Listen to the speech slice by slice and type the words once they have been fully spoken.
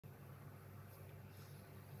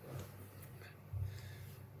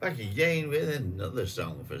Back again with another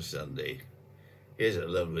song for Sunday. Here's a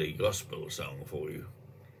lovely gospel song for you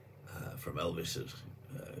from Elvis's.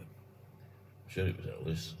 I'm sure it was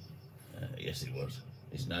Elvis. Yes, it was.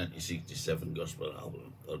 His 1967 gospel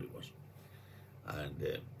album. Thought it was.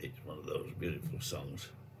 And it's one of those beautiful songs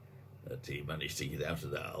that he managed to get out of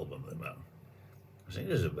that album. I think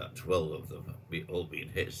there's about 12 of them, all being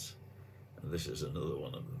hits. And this is another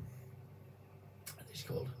one of them. And it's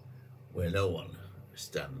called Where No One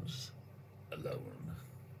Stands Alone.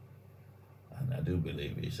 And I do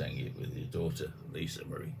believe he sang it with his daughter, Lisa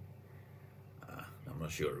Marie. I'm not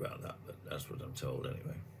sure about that, but that's what I'm told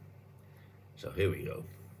anyway. So here we go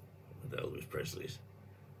with Elvis Presley's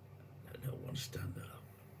Let No One Stand Alone.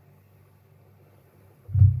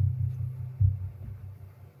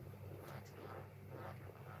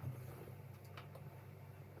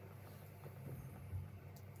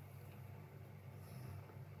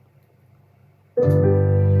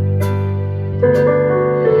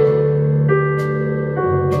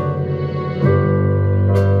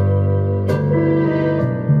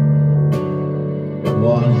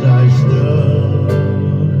 Once I stood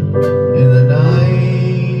in the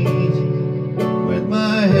night with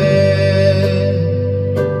my head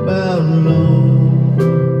bowed low,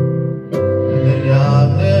 and the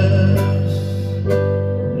darkness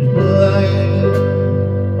was black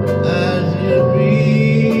as it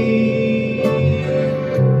be,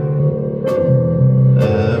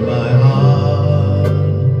 and my heart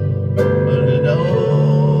burning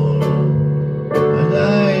on as I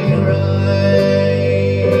cried.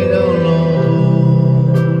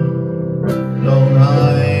 Don't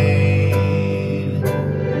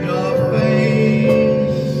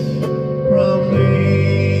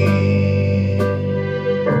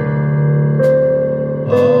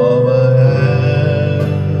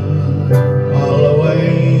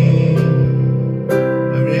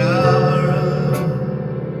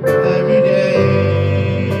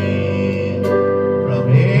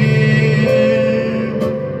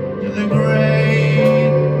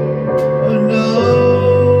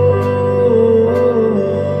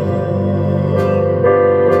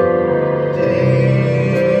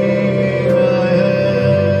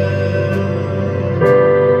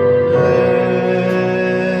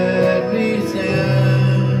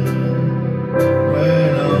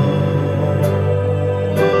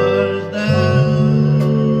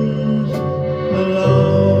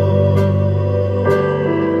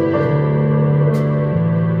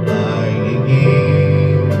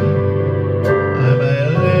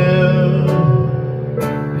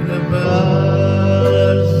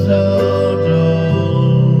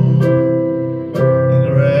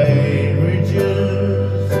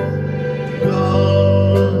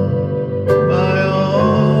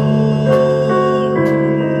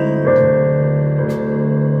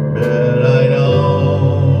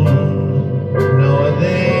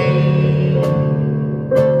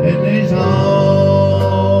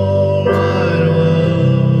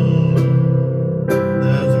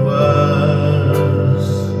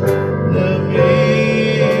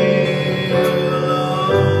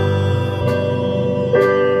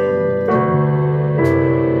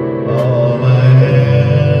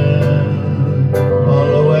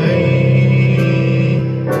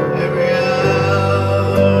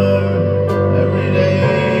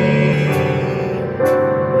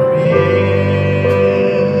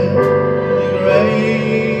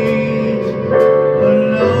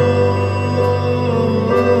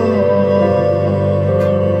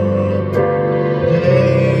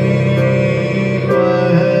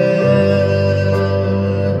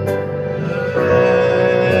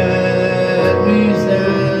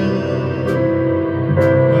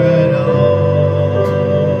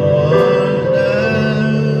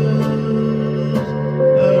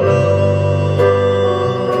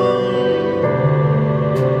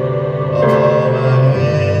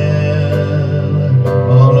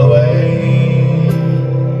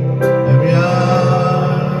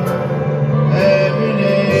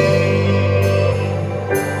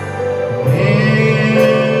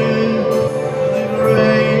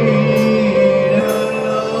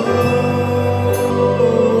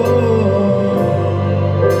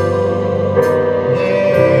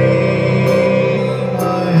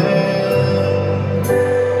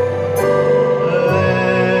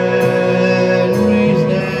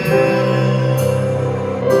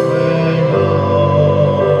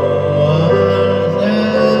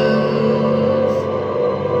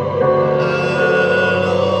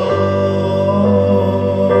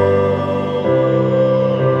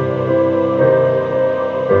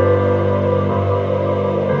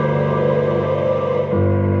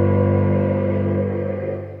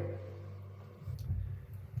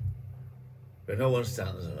But no one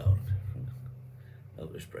stands alone.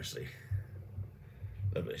 Elvis Presley.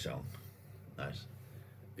 Lovely song. Nice,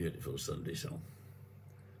 beautiful Sunday song.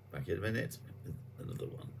 Back in a minute with another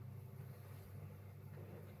one.